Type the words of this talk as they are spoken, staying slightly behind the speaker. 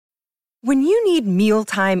When you need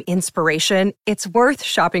mealtime inspiration, it's worth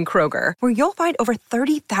shopping Kroger, where you'll find over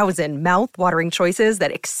 30,000 mouth-watering choices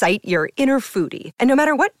that excite your inner foodie. And no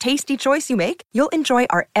matter what tasty choice you make, you'll enjoy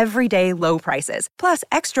our everyday low prices, plus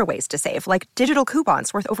extra ways to save, like digital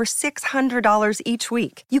coupons worth over $600 each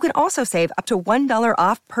week. You can also save up to $1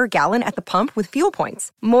 off per gallon at the pump with fuel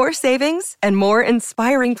points. More savings and more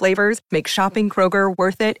inspiring flavors make shopping Kroger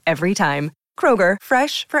worth it every time. Kroger,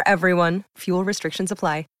 fresh for everyone. Fuel restrictions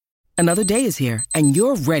apply. Another day is here, and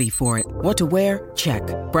you're ready for it. What to wear? Check.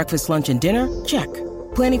 Breakfast, lunch, and dinner? Check.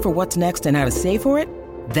 Planning for what's next and how to save for it?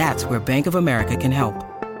 That's where Bank of America can help.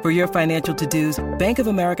 For your financial to-dos, Bank of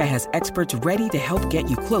America has experts ready to help get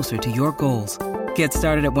you closer to your goals. Get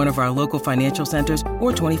started at one of our local financial centers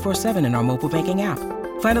or 24/7 in our mobile banking app.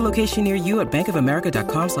 Find a location near you at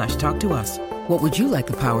bankofamerica.com/talktous. What would you like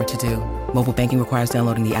the power to do? Mobile banking requires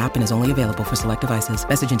downloading the app and is only available for select devices.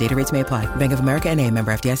 Message and data rates may apply. Bank of America N.A.,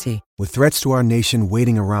 member FDIC. With threats to our nation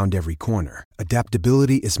waiting around every corner,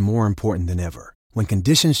 adaptability is more important than ever. When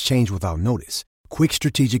conditions change without notice, quick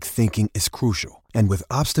strategic thinking is crucial. And with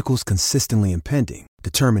obstacles consistently impending,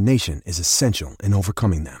 determination is essential in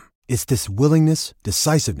overcoming them. It's this willingness,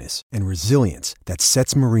 decisiveness, and resilience that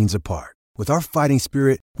sets Marines apart. With our fighting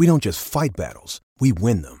spirit, we don't just fight battles, we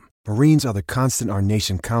win them. Marines are the constant our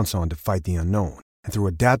nation counts on to fight the unknown. And through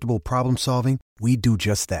adaptable problem solving, we do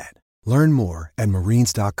just that. Learn more at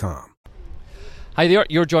marines.com. Hi there,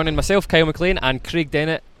 you're joining myself, Kyle McLean, and Craig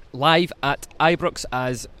Dennett live at Ibrox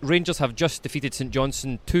as Rangers have just defeated St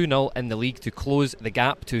Johnstone 2-0 in the league to close the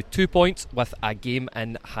gap to 2 points with a game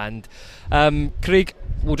in hand. Craig,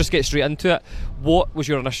 we'll just get straight into it. What was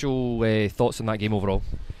your initial thoughts on that game overall?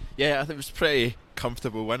 Yeah, I think it was a pretty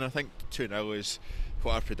comfortable win. I think 2-0 is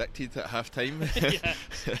what I predicted at half time.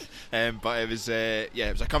 But it was it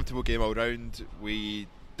was a comfortable game all round. We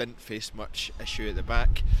didn't face much issue at the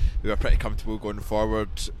back. We were pretty comfortable going forward.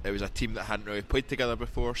 It was a team that hadn't really played together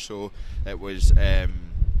before, so it was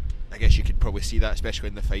I guess you could probably see that, especially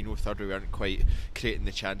in the final third. We weren't quite creating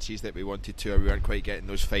the chances that we wanted to, or we weren't quite getting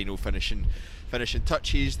those final finishing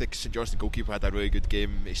touches. The St Johnstone goalkeeper had a really good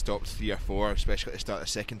game. He stopped 3 or 4, especially at the start of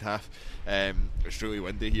the second half. It's really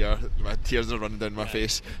windy here. My tears are running down my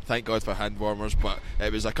face. Thank God for hand warmers. But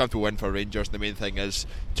it was a comfortable win for Rangers. The main thing is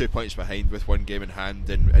 2 points behind with one game in hand,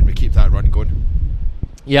 and we keep that run going.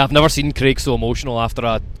 Yeah, I've never seen Craig so emotional after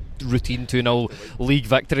a routine 2-0 league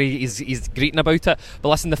victory. He's greeting about it. But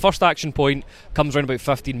listen, the first action point comes around about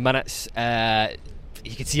 15 minutes.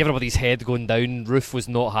 You could see everybody's head going down. Roof was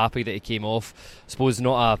not happy that he came off. I suppose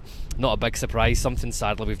not a big surprise. Something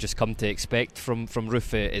sadly we've just come to expect from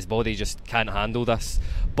Roof. His body just can't handle this.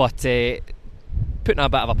 But putting a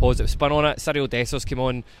bit of a positive spin on it, Cyril Dessers came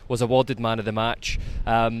on, was awarded man of the match.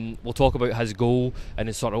 We'll talk about his goal and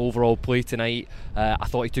his sort of overall play tonight. I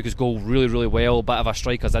thought he took his goal really, really well. Bit of a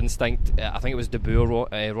striker's instinct. I think it was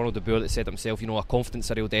Ronald De Boer that said himself, a confident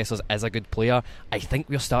Cyril Dessers is a good player. I think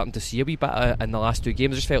we're starting to see a wee bit in the last 2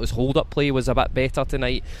 games. I just felt his hold-up play was a bit better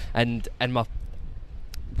tonight. And my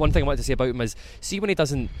one thing I wanted to say about him is, see when he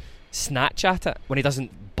doesn't snatch at it, when he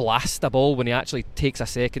doesn't blast a ball, when he actually takes a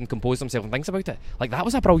second, composes himself and thinks about it. Like, that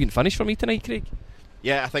was a brilliant finish for me tonight, Craig.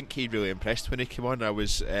 Yeah, I think he really impressed when he came on.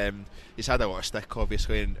 He's had a lot of stick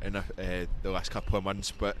obviously in the last couple of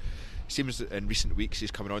months, but it seems in recent weeks he's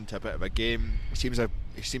coming on to a bit of a game. He seems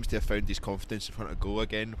to have found his confidence in front of goal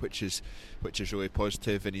again, which is really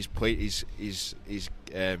positive. And his play, his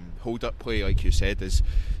hold up play, like you said, is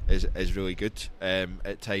really good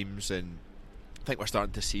at times. And I think we're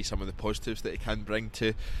starting to see some of the positives that he can bring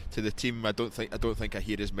to the team. I don't think I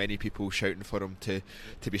hear as many people shouting for him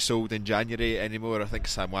to be sold in January anymore. I think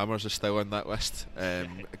Sam Lammers is still on that list.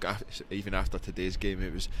 Even after today's game,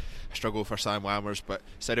 it was a struggle for Sam Lammers, but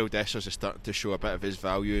Cyril Dessers is starting to show a bit of his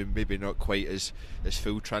value, and maybe not quite as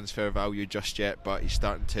full transfer value just yet, but he's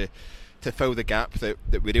starting to fill the gap that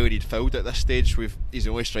we really need filled at this stage. He's the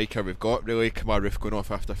only striker we've got really. Kamar Roof going off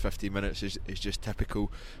after 15 minutes is just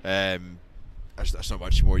typical. There's not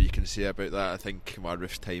much more you can say about that. I think Kamar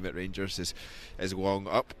Roof's time at Rangers is long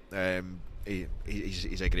up.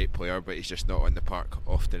 He's a great player, but he's just not on the park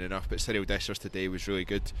often enough. But Cyril Dessers today was really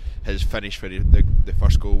good. His finish for the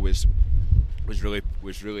first goal was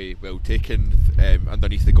really well taken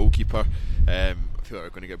underneath the goalkeeper. I feel like we're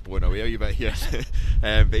going to get blown away a wee bit here.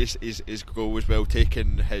 But his goal was well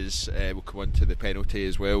taken. We'll come on to the penalty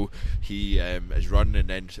as well. His run and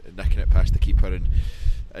then nicking it past the keeper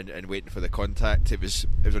and waiting for the contact. It was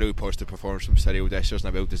a really positive performance from Cyril Dessers,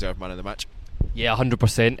 and a well-deserved man of the match. Yeah,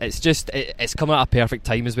 100%. It's just it's come at a perfect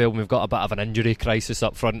time as well when we've got a bit of an injury crisis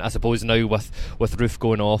up front, I suppose, now with Roof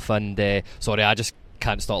going off. And sorry, I just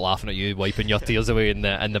can't stop laughing at you wiping your tears away in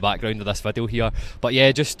the background of this video here. But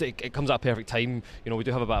yeah, just it comes at a perfect time. We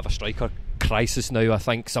do have a bit of a striker crisis now. I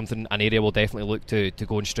think an area we'll definitely look to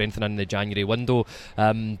go and strengthen in the January window.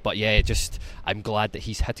 But yeah, just I'm glad that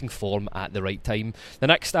he's hitting form at the right time. The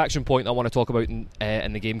next action point I want to talk about in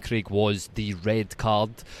the game, Craig, was the red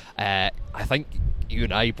card. I think you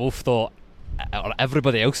and I both thought, or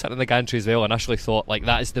everybody else sitting in the gantry as well, initially thought, like,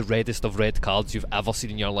 that is the reddest of red cards you've ever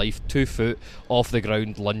seen in your life. 2 foot off the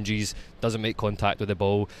ground, lunges, doesn't make contact with the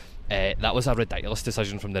ball. That was a ridiculous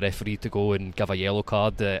decision from the referee to go and give a yellow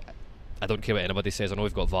card. I don't care what anybody says, I know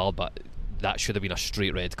we've got VAR, but that should have been a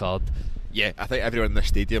straight red card. Yeah, I think everyone in the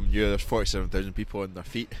stadium knew. There's 47,000 people on their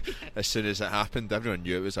feet as soon as it happened. Everyone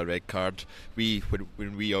knew it was a red card.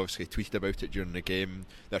 When we obviously tweeted about it during the game,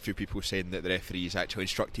 there are a few people saying that the referee is actually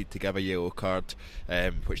instructed to give a yellow card,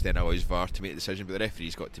 which then allows VAR to make the decision. But the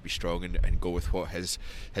referee's got to be strong and go with what his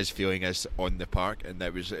feeling is on the park, and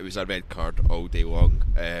it was a red card all day long.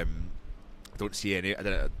 I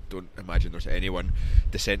don't imagine there's anyone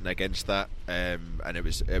dissenting against that, and it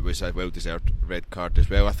was a well-deserved red card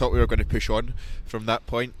as well. I thought we were going to push on from that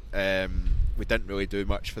point. We didn't really do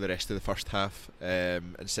much for the rest of the first half,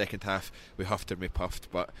 and second half we huffed and we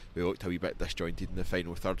puffed, but we looked a wee bit disjointed in the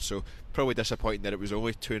final third, so probably disappointing that it was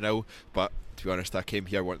only 2-0, but to be honest, I came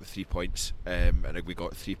here wanting 3 points, and we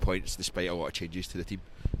got 3 points despite a lot of changes to the team.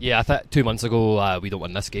 Yeah, I thought 2 months ago we don't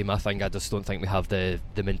win this game. I just don't think we have the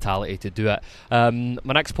mentality to do it.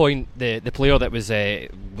 My next point, the player that was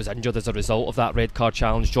injured as a result of that red card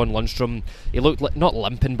challenge, Johnstone, he looked not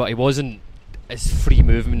limping, but he wasn't as free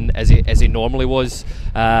moving as he normally was,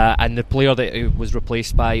 and the player that he was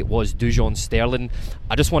replaced by was Johnstone.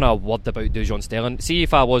 I just want a word about Johnstone. See,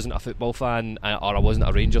 if I wasn't a football fan or I wasn't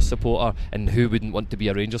a Rangers supporter, and who wouldn't want to be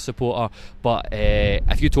a Rangers supporter, but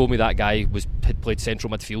if you told me that guy had played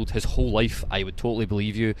central midfield his whole life, I would totally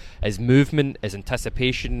believe you. His movement, his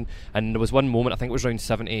anticipation, and there was one moment, I think it was around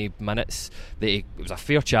 70 minutes, that it was a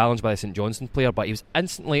fair challenge by the St Johnstone player, but he was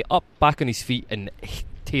instantly up back on his feet and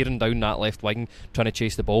tearing down that left wing trying to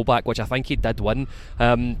chase the ball back, which I think he did win.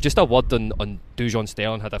 Just a word on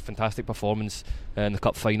Johnstone. Had a fantastic performance in the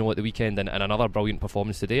cup final at the weekend, and another brilliant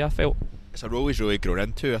performance today, I felt. It's a role he's really grown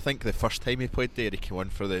into. I think the first time he played there, he came on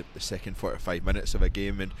for the second 45 minutes of a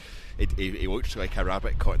game, and he looked like a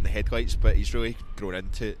rabbit caught in the headlights, but he's really grown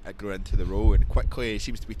into the role, and quickly he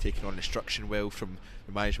seems to be taking on instruction well from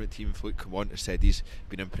the management team. Luke Cumont has said he's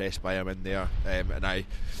been impressed by him in there, and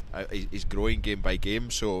he's growing game by game,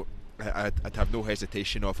 so I'd have no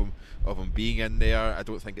hesitation of him being in there. I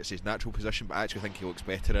don't think it's his natural position, but I actually think he looks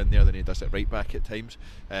better in there than he does at right back at times.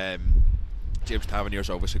 James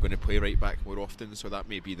Tavernier's obviously going to play right back more often, so that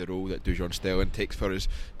may be the role that Johnstone takes for us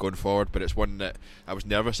going forward, but it's one that I was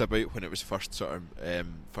nervous about when it was first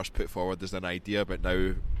put forward as an idea, but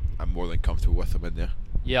now I'm more than comfortable with him in there.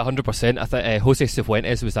 Yeah, 100%. I think Jose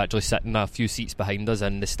Cifuentes was actually sitting a few seats behind us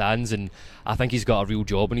in the stands, and I think he's got a real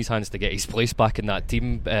job in his hands to get his place back in that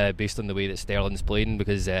team, based on the way that Sterling's playing,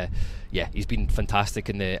 because he's been fantastic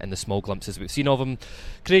in the small glimpses we've seen of him.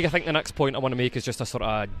 Craig, I think the next point I want to make is just a sort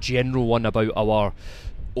of general one about our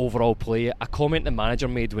overall play. A comment the manager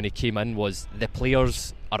made when he came in was the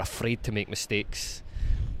players are afraid to make mistakes,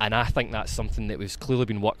 and I think that's something that was clearly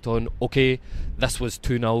been worked on. Okay, this was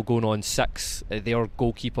 2-0 going on 6. Their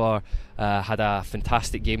goalkeeper had a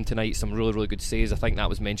fantastic game tonight, some really, really good saves. I think that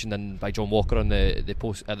was mentioned by John Walker on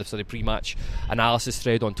the pre-match analysis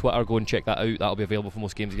thread on Twitter. Go and check that out. That'll be available for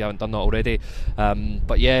most games if you haven't done that already.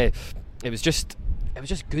 But yeah, it was just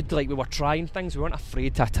good. Like, we were trying things, we weren't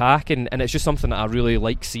afraid to attack, and it's just something that I really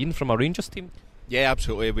like seeing from a Rangers team. Yeah,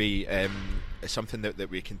 absolutely. It's something that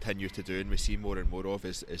we continue to do, and we see more and more of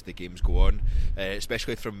as the games go on,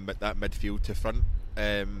 especially from that midfield to front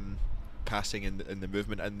passing and the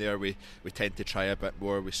movement in there. We tend to try a bit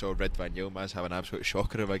more. We saw Ridvan Yilmaz have an absolute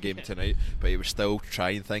shocker of a game tonight, but he was still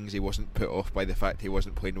trying things. He wasn't put off by the fact he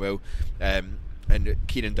wasn't playing well. And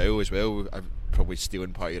Kieran Dowell as well. I'm probably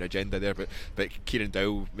stealing part of your agenda there, but Kieran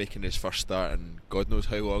Dowell making his first start in God knows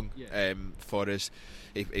how long for us.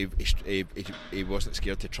 He wasn't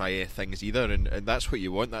scared to try things either, and that's what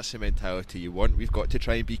you want. That's the mentality you want. We've got to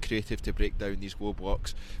try and be creative to break down these low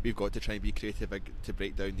blocks. We've got to try and be creative to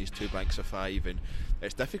break down these 2 banks of 5, and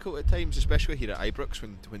it's difficult at times, especially here at Ibrox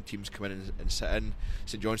when teams come in and sit in.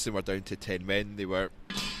 St Johnstone were down to 10 men. They were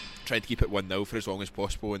trying to keep it 1-0 for as long as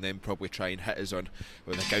possible, and then probably try and hit us on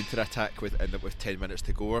with a counter attack with 10 minutes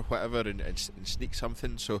to go or whatever, and sneak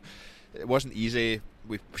something. So it wasn't easy.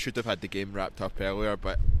 We should have had the game wrapped up earlier,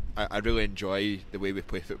 but I really enjoy the way we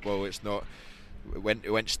play football. It's not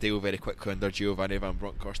It went stale very quickly under Giovanni Van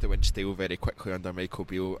Bronckhorst. It went stale very quickly under Michael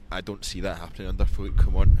Beale. I don't see that happening under Philippe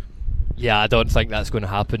Clement. Yeah, I don't think that's going to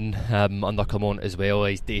happen under Clement as well.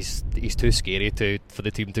 He's too scary for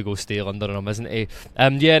the team to go stale under him, isn't he?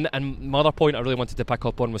 And my other point I really wanted to pick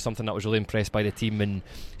up on was something that was really impressed by the team, and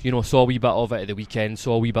saw a wee bit of it at the weekend,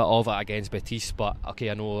 saw a wee bit of it against Betis, but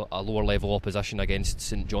okay, I know a lower level opposition against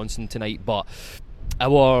St Johnstone tonight, but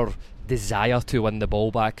our desire to win the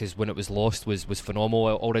ball back is when it was lost was phenomenal.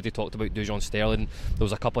 I already talked about Johnstone. There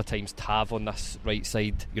was a couple of times Tav on this right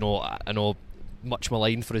side, I know much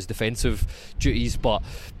maligned for his defensive duties, but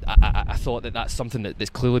I thought that's something that's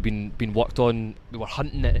clearly been worked on. We were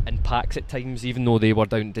hunting it in packs at times, even though they were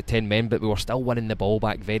down to 10 men, but we were still winning the ball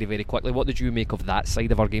back very, very quickly. What did you make of that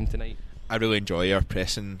side of our game tonight? I really enjoy our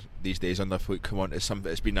pressing these days under Philippe Clement.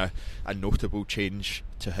 It's been a notable change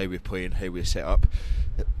to how we play and how we set up.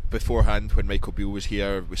 Beforehand, when Michael Beale was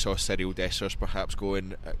here, we saw Cyril Dessers perhaps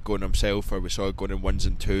going himself, or we saw going in ones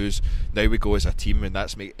and twos. Now we go as a team, and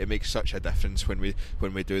it makes such a difference when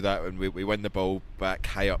we do that, and we win the ball back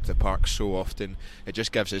high up the park so often. It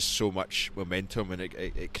just gives us so much momentum, and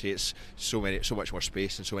it creates so much more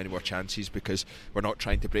space and so many more chances, because we're not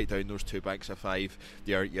trying to break down those two banks of five.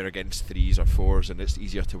 You're against threes or fours, and it's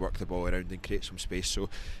easier to work the ball around and create some space. So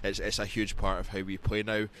it's a huge part of how we play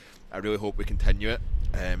now. I really hope we continue it.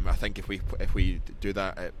 I think if we do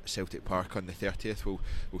that at Celtic Park on the 30th,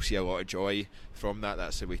 we'll see a lot of joy from that.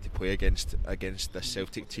 That's the way to play against this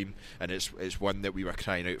Celtic team, and it's one that we were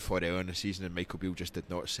crying out for earlier in the season, and Michael Beale just did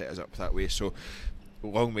not set us up that way. So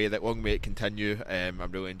long may it continue. I'm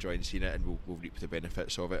really enjoying seeing it, and we'll reap the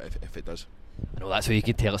benefits of it if it does. I know that's how you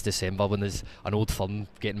can tell it's December, when there's an old firm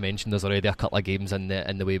getting mentioned. There's already a couple of games in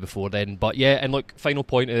the way before then. But yeah, and look, final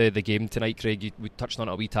point of the game tonight, Craig, we touched on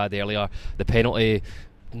it a wee tad earlier. The penalty,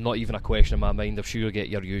 not even a question in my mind. I'm sure you'll get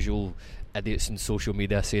your usual idiots in social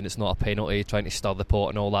media saying it's not a penalty, trying to stir the pot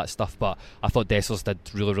and all that stuff, but I thought Dessers did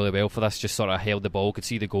really, really well for this. Just sort of held the ball, could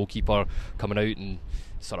see the goalkeeper coming out and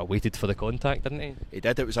sort of waited for the contact, didn't he? He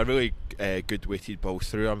did. It was a really good weighted ball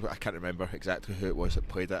through. I can't remember exactly who it was that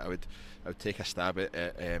played it. I would take a stab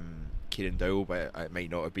at Kieran Dowell, but it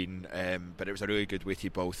might not have been. But it was a really good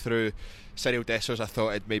weighted ball through. Cyril Dessers, I thought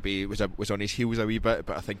it maybe was on his heels a wee bit,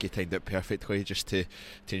 but I think he timed it perfectly just to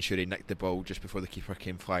ensure he nicked the ball just before the keeper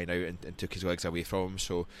came flying out and took his legs away from him.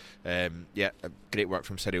 So great work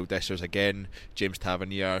from Cyril Dessers again. James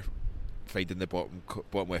Tavernier finding the bottom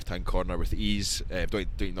left hand corner with ease. Not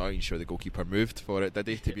even sure the goalkeeper moved for it, did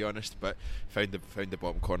he, to be honest, but found the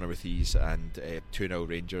bottom corner with ease, and 2-0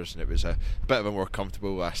 Rangers, and it was a bit of a more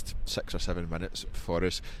comfortable last 6 or 7 minutes for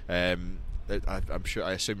us. I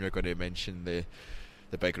assume you're going to mention the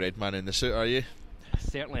big red man in the suit, are you?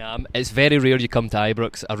 Certainly am. It's very rare you come to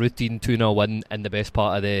Ibrox, a routine 2-0 win, and the best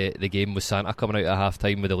part of the game was Santa coming out at half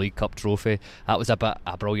time with the League Cup trophy. That was a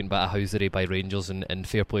brilliant bit of housery by Rangers, and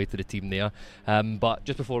fair play to the team there. But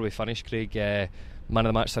just before we finish, Craig, man of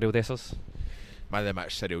the match, Cyril Dessers? Man of the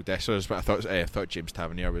match, Cyril Dessers, but I thought James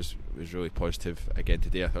Tavernier was really positive again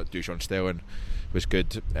today. I thought Johnstone was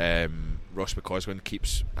good. Ross McCausland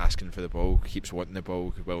keeps asking for the ball, keeps wanting the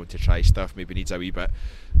ball, willing to try stuff, maybe needs a wee bit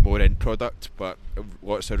more end product, but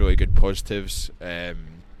lots of really good positives, and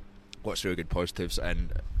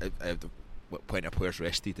plenty of players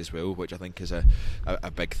rested as well, which I think is a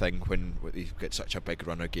big thing when you get such a big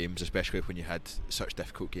run of games, especially when you had such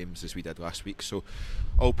difficult games as we did last week. So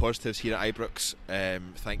all positives here at Ibrox.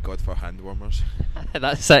 Thank God for hand warmers.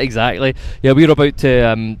 That's it, exactly. Yeah, we're about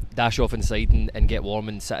to dash off inside and get warm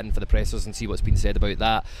and sit in for the pressers and see what's been said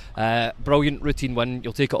about that. Brilliant routine win.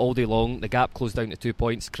 You'll take it all day long. The gap closed down to 2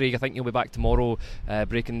 points. Craig, I think you'll be back tomorrow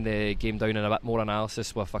breaking the game down in a bit more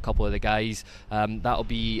analysis with a couple of the guys. That'll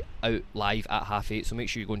be out live at 8:30, so make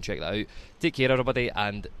sure you go and check that out. Take care, everybody,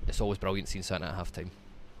 and it's always brilliant seeing Santa at half time.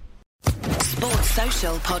 Sports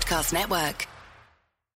Social Podcast Network.